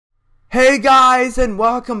Hey guys, and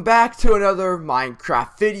welcome back to another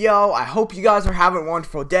Minecraft video. I hope you guys are having a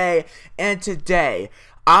wonderful day, and today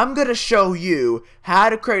I'm gonna show you how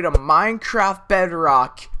to create a Minecraft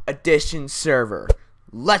Bedrock edition server.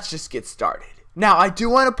 Let's just get started. Now, I do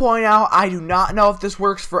want to point out, I do not know if this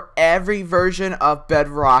works for every version of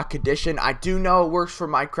Bedrock edition. I do know it works for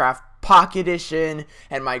Minecraft Pocket Edition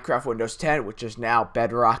and Minecraft Windows 10, which is now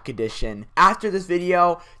Bedrock Edition. After this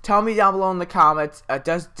video, tell me down below in the comments,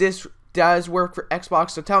 does work for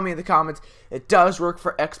Xbox? So tell me in the comments it does work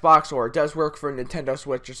for Xbox or it does work for Nintendo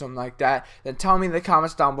Switch or something like that. Then tell me in the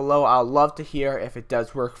comments down below. I'll love to hear if it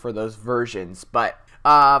does work for those versions. But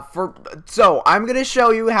so I'm gonna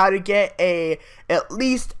show you how to get at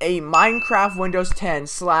least a Minecraft Windows 10 /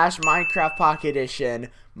 Minecraft Pocket Edition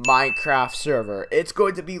Minecraft server. It's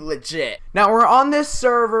going to be legit. Now we're on this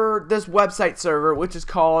server, this website server, which is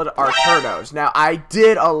called Aternos. Now I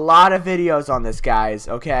did a lot of videos on this, guys,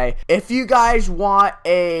 okay? If you guys want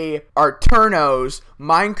a Aternos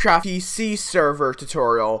Minecraft PC server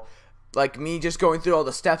tutorial, like me just going through all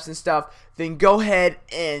the steps and stuff, then go ahead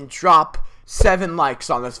and drop 7 likes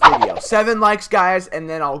on this video. 7 likes, guys, and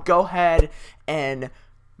then I'll go ahead and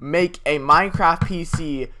make a Minecraft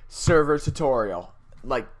PC server tutorial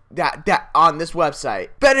like that on this website.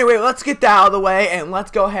 But anyway, let's get that out of the way and let's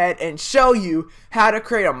go ahead and show you how to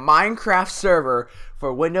create a Minecraft server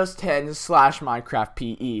for Windows 10 / Minecraft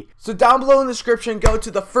PE. So down below in the description, go to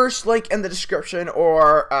the first link in the description,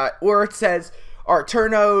 or where it says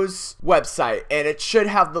Aternos website, and it should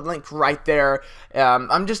have the link right there.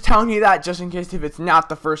 I'm just telling you that just in case if it's not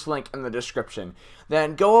the first link in the description.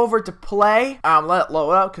 Then go over to play, let it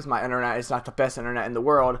load up because my internet is not the best internet in the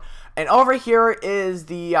world. And over here is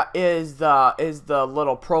the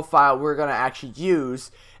little profile we're gonna actually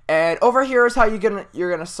use. And over here is how you're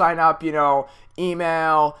gonna sign up. You know,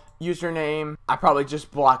 email, username. I probably just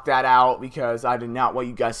blocked that out because I did not want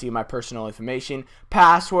you guys to see my personal information.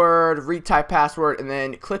 Password, retype password, and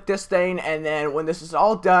then click this thing, and then when this is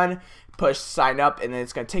all done, push sign up, and then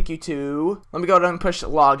it's going to take you to, let me go down and push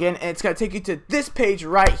login, and it's going to take you to this page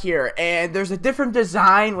right here. And there's a different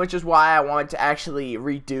design, which is why I wanted to actually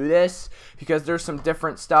redo this, because there's some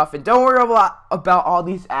different stuff. And don't worry about all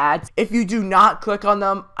these ads. If you do not click on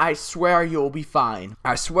them, I swear you'll be fine.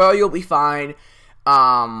 I swear you'll be fine.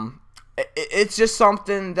 It's just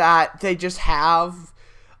something that they just have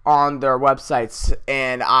on their websites,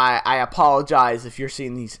 and I apologize if you're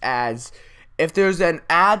seeing these ads. If there's an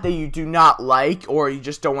ad that you do not like or you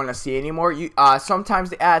just don't want to see anymore,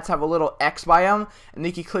 sometimes the ads have a little X by them, and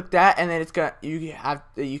you can click that, and then it's gonna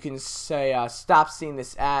you can say stop seeing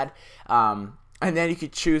this ad. And then you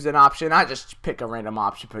could choose an option. I just pick a random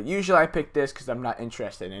option, but usually I pick this because I'm not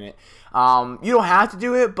interested in it. You don't have to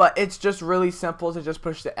do it, but it's just really simple to just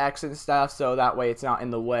push the X and stuff, so that way it's not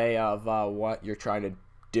in the way of what you're trying to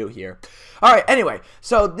do here. Alright, anyway,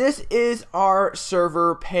 so this is our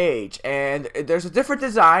server page, and there's a different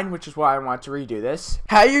design, which is why I want to redo this.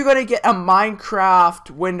 How you're going to get a Minecraft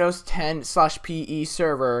Windows 10 / PE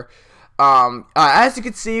server. As you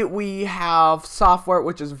can see, we have software,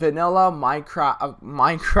 which is vanilla Minecraft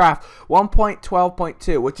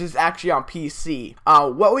 1.12.2, which is actually on PC.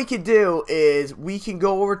 What we can do is we can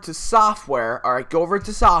go over to software. Alright, go over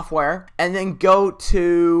to software, and then go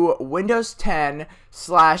to Windows 10 /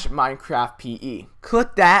 Minecraft PE.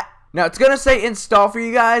 Click that. Now, it's going to say install for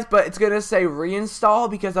you guys, but it's going to say reinstall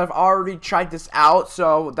because I've already tried this out,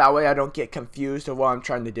 so that way I don't get confused of what I'm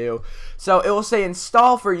trying to do. So it will say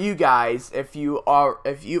install for you guys. If you've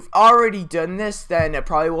already done this, then it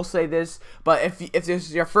probably will say this, but if this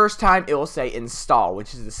is your first time, it will say install,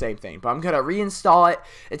 which is the same thing. But I'm going to reinstall it.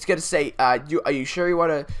 It's going to say, are you sure you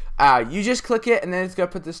want to, you just click it, and then it's going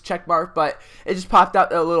to put this check mark, but it just popped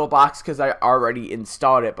out a little box because I already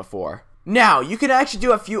installed it before. Now, you can actually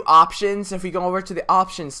do a few options. If we go over to the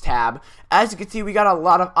options tab, as you can see, we got a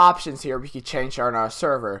lot of options here we can change on our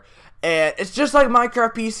server. And it's just like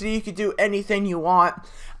Minecraft PC, you can do anything you want.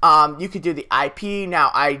 You could do the IP.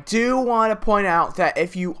 Now, I do want to point out that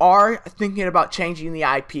if you are thinking about changing the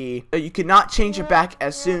IP, you cannot change it back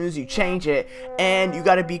as soon as you change it, and you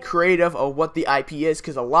got to be creative of what the IP is,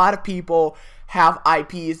 because a lot of people have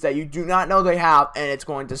IPs that you do not know they have, and it's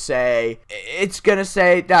going to say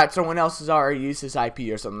that someone else has already used this IP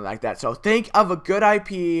or something like that. So think of a good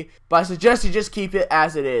IP, but I suggest you just keep it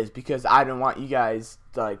as it is, because I don't want you guys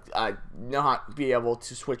to not be able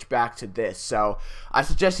to switch back to this. So I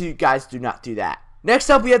suggest you guys do not do that. Next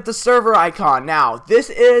up, we have the server icon. Now, this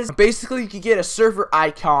is basically, you can get a server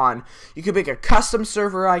icon. You can make a custom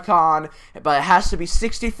server icon, but it has to be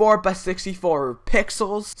 64 by 64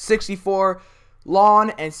 pixels, 64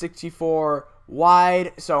 long and 64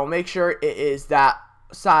 wide, so make sure it is that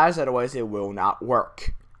size, otherwise it will not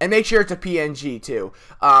work. And make sure it's a PNG too.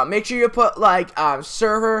 Make sure you put like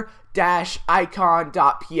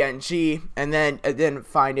server-icon.png and then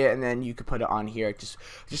find it, and then you can put it on here. Just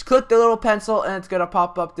click the little pencil and it's gonna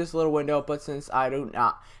pop up this little window, but since I do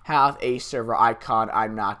not have a server icon,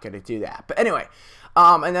 I'm not gonna do that. But anyway,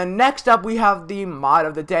 and then next up we have the mod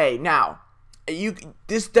of the day. Now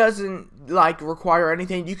this doesn't like require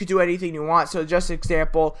anything. You could do anything you want. So just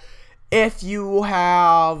example, if you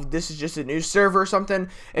have, this is just a new server or something,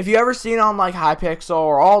 if you ever seen on like Hypixel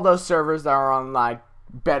or all those servers that are on like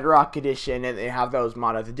Bedrock edition and they have those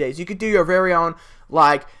mod of the days, you could do your very own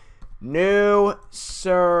like new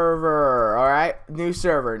server. All right, new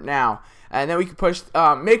server now. And then we can push,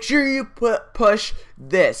 make sure you push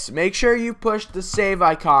this. Make sure you push the save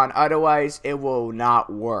icon, otherwise it will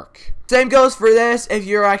not work. Same goes for this. If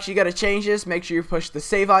you're actually going to change this, make sure you push the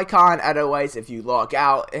save icon, otherwise if you log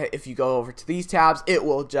out, if you go over to these tabs, it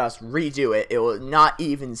will just redo it. It will not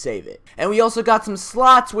even save it. And we also got some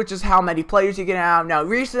slots, which is how many players you can have. Now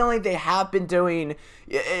recently they have been doing,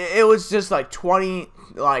 it was just like 20,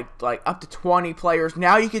 like up to 20 players.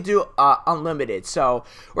 Now you can do unlimited, so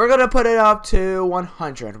we're gonna put it up to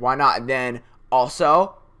 100. Why not? And then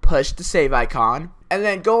also push the save icon, and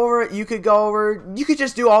then go over. You could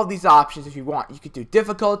just do all these options if you want. You could do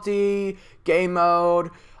difficulty, game mode,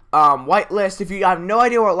 whitelist. If you have no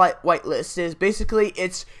idea what whitelist is, basically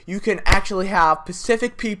it's you can actually have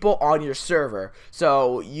specific people on your server,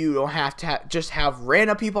 so you don't have to just have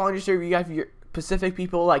random people on your server. You have your specific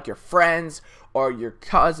people like your friends or your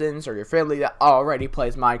cousins or your family that already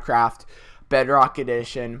plays Minecraft Bedrock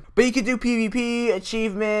edition. But you can do PvP,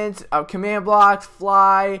 achievements, command blocks,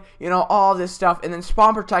 fly, you know, all this stuff. And then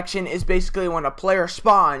spawn protection is basically when a player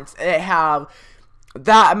spawns, they have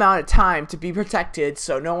that amount of time to be protected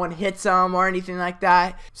so no one hits them or anything like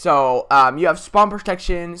that. So you have spawn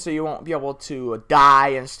protection, so you won't be able to die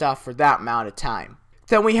and stuff for that amount of time.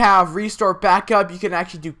 Then we have restore backup. You can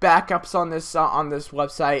actually do backups on this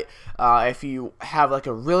website. If you have like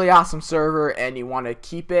a really awesome server and you want to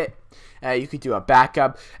keep it, you could do a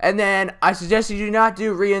backup. And then I suggest you do not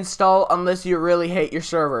do reinstall unless you really hate your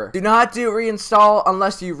server. Do not do reinstall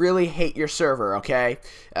unless you really hate your server, okay?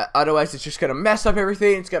 Otherwise it's just gonna mess up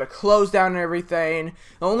everything. It's gonna close down everything.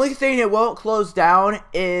 The only thing it won't close down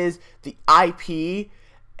is the IP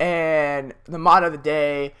and the mod of the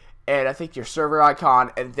day, and I think your server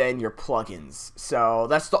icon, and then your plugins. So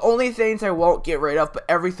that's the only things I won't get rid of, but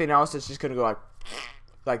everything else is just gonna go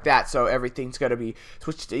like that. So everything's gonna be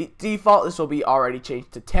switched to default. This will be already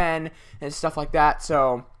changed to 10 and stuff like that.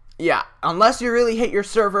 So yeah, unless you really hate your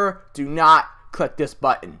server, do not click this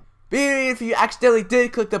button. But if you accidentally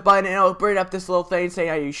did click the button, it'll bring up this little thing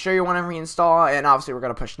saying, are you sure you want to reinstall? And obviously we're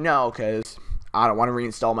gonna push no, because I don't want to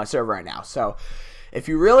reinstall my server right now. So if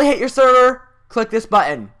you really hate your server, click this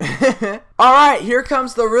button. Alright, here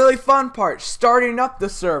comes the really fun part, starting up the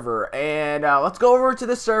server. And let's go over to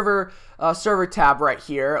the server tab right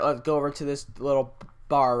here. Let's go over to this little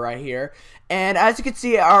bar right here. And as you can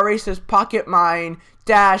see, it already says Pocket Mine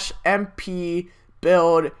 -MP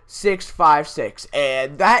build 656,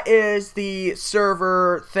 and that is the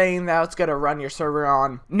server thing that's gonna run your server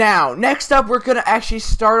on. Now, next up, we're gonna actually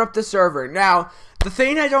start up the server. Now, the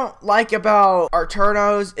thing I don't like about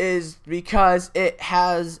Aternos is because it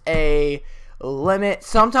has a limit.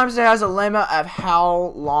 Sometimes it has a limit of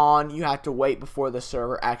how long you have to wait before the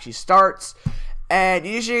server actually starts, and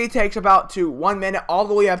usually it takes about to 1 minute all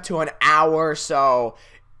the way up to an hour. So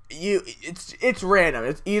it's random.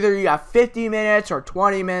 It's either you have 50 minutes or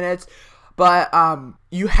 20 minutes, but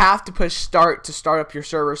you have to push start to start up your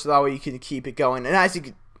server, so that way you can keep it going. And as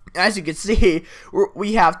you can see,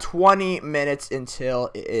 we have 20 minutes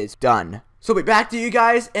until it is done. So we'll be back to you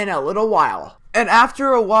guys in a little while. And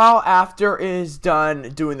after a while, after it is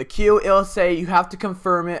done doing the queue, it'll say you have to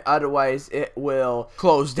confirm it, otherwise it will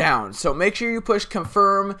close down. So make sure you push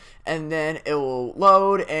confirm, and then it will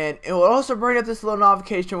load, and it will also bring up this little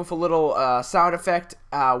notification with a little sound effect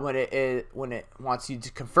when it wants you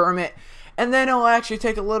to confirm it. And then it will actually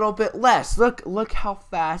take a little bit less. Look how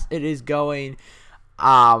fast it is going.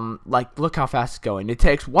 Look how fast it's going. It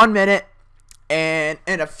takes 1 minute, and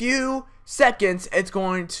in a few seconds it's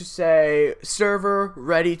going to say server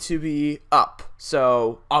ready to be up.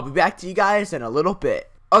 So I'll be back to you guys in a little bit.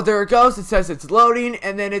 Oh, there it goes. It says it's loading,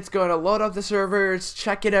 and then it's going to load up the server. It's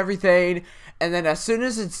checking everything, and then as soon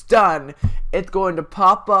as it's done, it's going to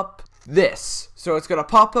pop up this. So it's going to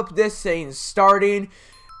pop up this saying starting,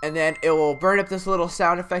 and then it will burn up this little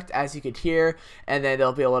sound effect, as you could hear, and then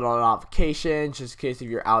there'll be a little notification just in case if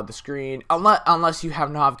you're out of the screen, unless you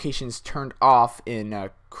have notifications turned off in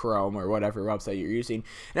Chrome or whatever website you're using.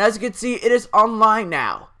 And as you can see, it is online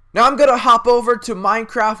now. Now I'm gonna hop over to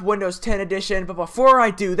Minecraft Windows 10 Edition, but before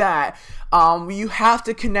I do that, you have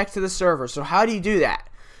to connect to the server. So how do you do that?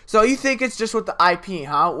 So you think it's just with the IP,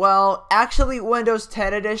 huh? Well, actually, Windows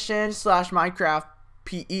 10 Edition / Minecraft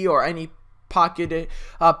PE or any Pocket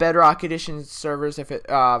Bedrock Edition servers, if it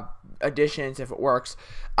editions, if it works,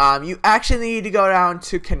 you actually need to go down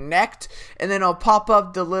to connect, and then it'll pop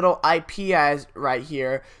up the little IP as right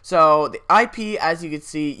here. So the IP, as you can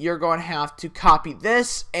see, you're going to have to copy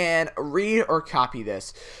this and read or copy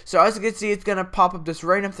this. So as you can see, it's going to pop up this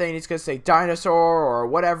random thing. It's going to say dinosaur or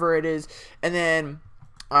whatever it is, and then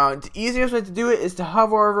the easiest way to do it is to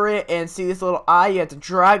hover over it and see this little eye. You have to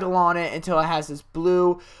drag along it until it has this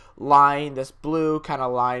blue line, this blue kind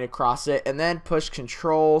of line across it, and then push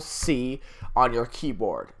Control-C on your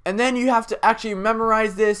keyboard. And then you have to actually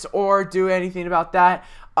memorize this or do anything about that.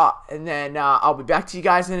 And then I'll be back to you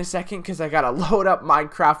guys in a second because I gotta load up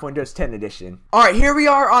Minecraft Windows 10 Edition. Alright, here we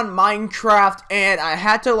are on Minecraft, and I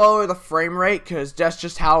had to lower the frame rate because that's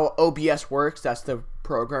just how OBS works. That's the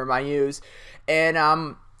program I use. And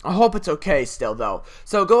I hope it's okay still though.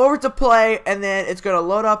 So go over to play, and then it's gonna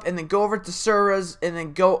load up, and then go over to servers, and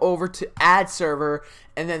then go over to add server,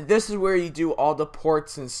 and then this is where you do all the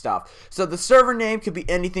ports and stuff. So the server name could be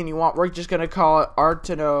anything you want. We're just gonna call it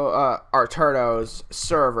Aternos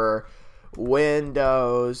server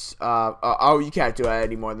Windows. Oh, you can't do it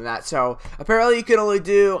any more than that. So apparently you can only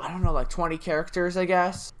do, I don't know, like 20 characters, I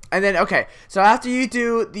guess. And then, okay, so after you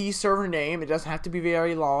do the server name, it doesn't have to be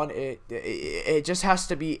very long. It just has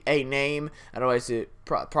to be a name. Otherwise, it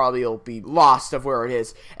probably will be lost of where it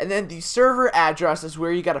is. And then the server address is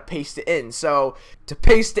where you got to paste it in. So to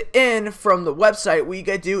paste it in from the website, what you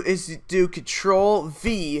got to do is do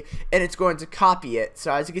Control-V, and it's going to copy it.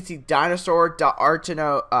 So as you can see,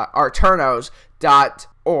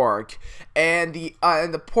 dinosaur.aternos.org, and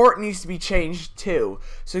the port needs to be changed too.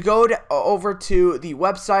 So go over to the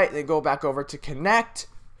website, and then go back over to connect,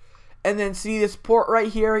 and then see this port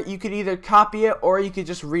right here. You could either copy it or you could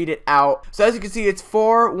just read it out. So as you can see, it's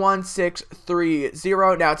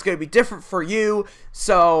 41630. Now it's going to be different for you,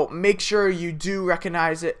 so make sure you do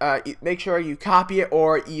recognize it. Make sure you copy it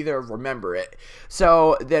or either remember it.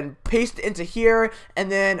 So then paste it into here,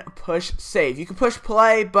 and then push save. You can push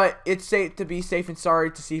play, but it's safe to be safe and sorry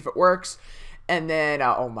to see if it works. And then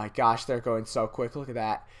oh my gosh, they're going so quick. Look at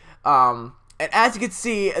that. And as you can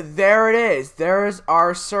see, there it is. There's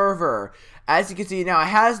our server. As you can see, now it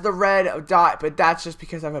has the red dot, but that's just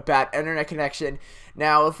because I have a bad internet connection.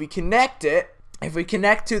 Now, if we connect it, if we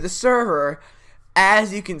connect to the server,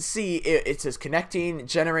 as you can see, it says connecting,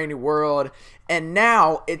 generating world, and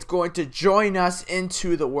now it's going to join us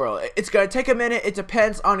into the world. It's going to take a minute. It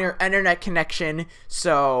depends on your internet connection,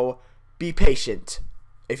 so be patient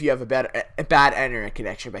if you have a bad internet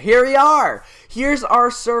connection. But here we are. Here's our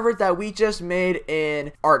server that we just made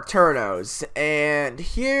in Aternos, and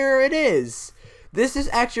here it is. This is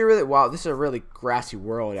actually really, wow, this is a really grassy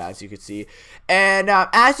world, as you can see. And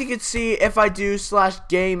as you can see, if I do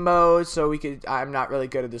 /game mode, so we could, I'm not really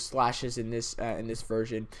good at the slashes in this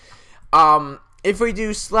version. If we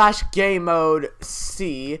do /game mode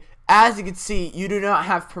C, as you can see, you do not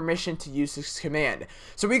have permission to use this command.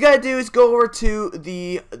 So what we gotta do is go over to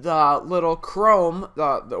the little Chrome,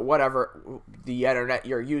 whatever, the internet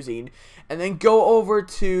you're using, and then go over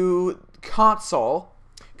to console.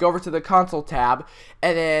 Go over to the console tab,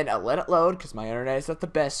 and then let it load because my internet is not the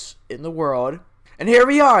best in the world. And here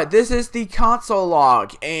we are. This is the console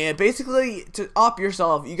log, and basically to up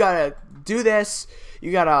yourself, you gotta do this.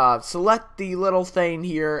 You gotta select the little thing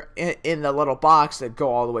here in the little box, and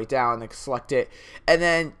go all the way down and select it, and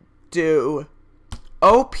then do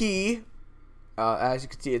OP. As you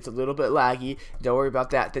can see, it's a little bit laggy. Don't worry about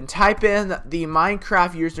that. Then type in the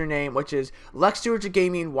Minecraft username, which is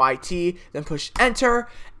LexStewartGamingYT. Then push enter,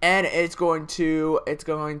 and it's going to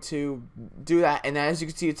do that. And as you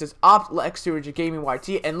can see, it says opt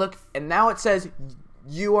LexStewartGamingYT, and look, and now it says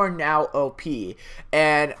you are now OP.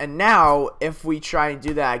 And now if we try and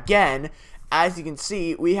do that again, as you can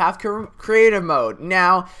see, we have creative mode.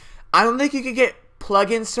 Now, I don't think you can get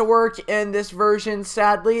plugins to work in this version,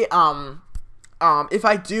 sadly. If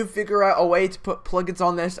I do figure out a way to put plugins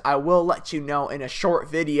on this, I will let you know in a short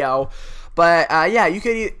video. But yeah, you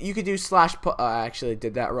could do I actually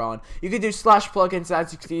did that wrong. You could do /plugins.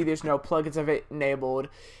 As you can see, there's no plugins of it enabled.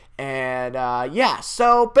 And yeah,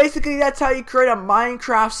 so basically that's how you create a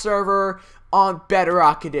Minecraft server on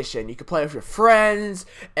Bedrock Edition. You can play with your friends.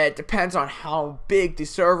 It depends on how big the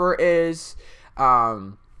server is. I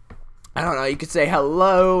don't know. You could say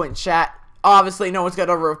hello and chat. Obviously, no one's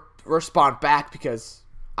gonna respond back because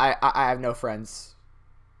I have no friends.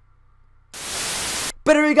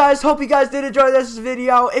 But anyway, guys, hope you guys did enjoy this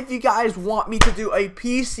video. If you guys want me to do a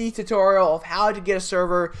PC tutorial of how to get a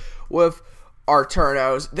server with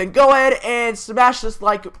Aternos, then go ahead and smash the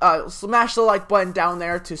like button down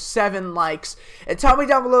there to 7 likes, and tell me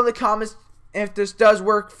down below in the comments if this does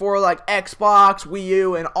work for like Xbox, Wii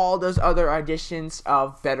U, and all those other editions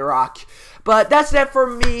of Bedrock. But that's it for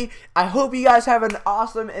me. I hope you guys have an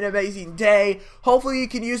awesome and amazing day. Hopefully you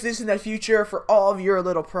can use this in the future for all of your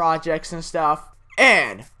little projects and stuff.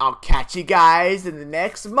 And I'll catch you guys in the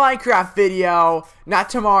next Minecraft video. Not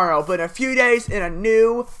tomorrow, but in a few days in a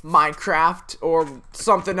new Minecraft or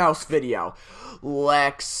something else video.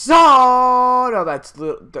 Lexon! Oh, that's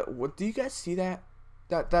what? Do you guys see that?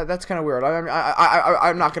 That's kind of weird.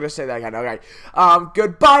 I'm not gonna say that again. Okay.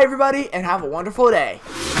 Goodbye, everybody, and have a wonderful day.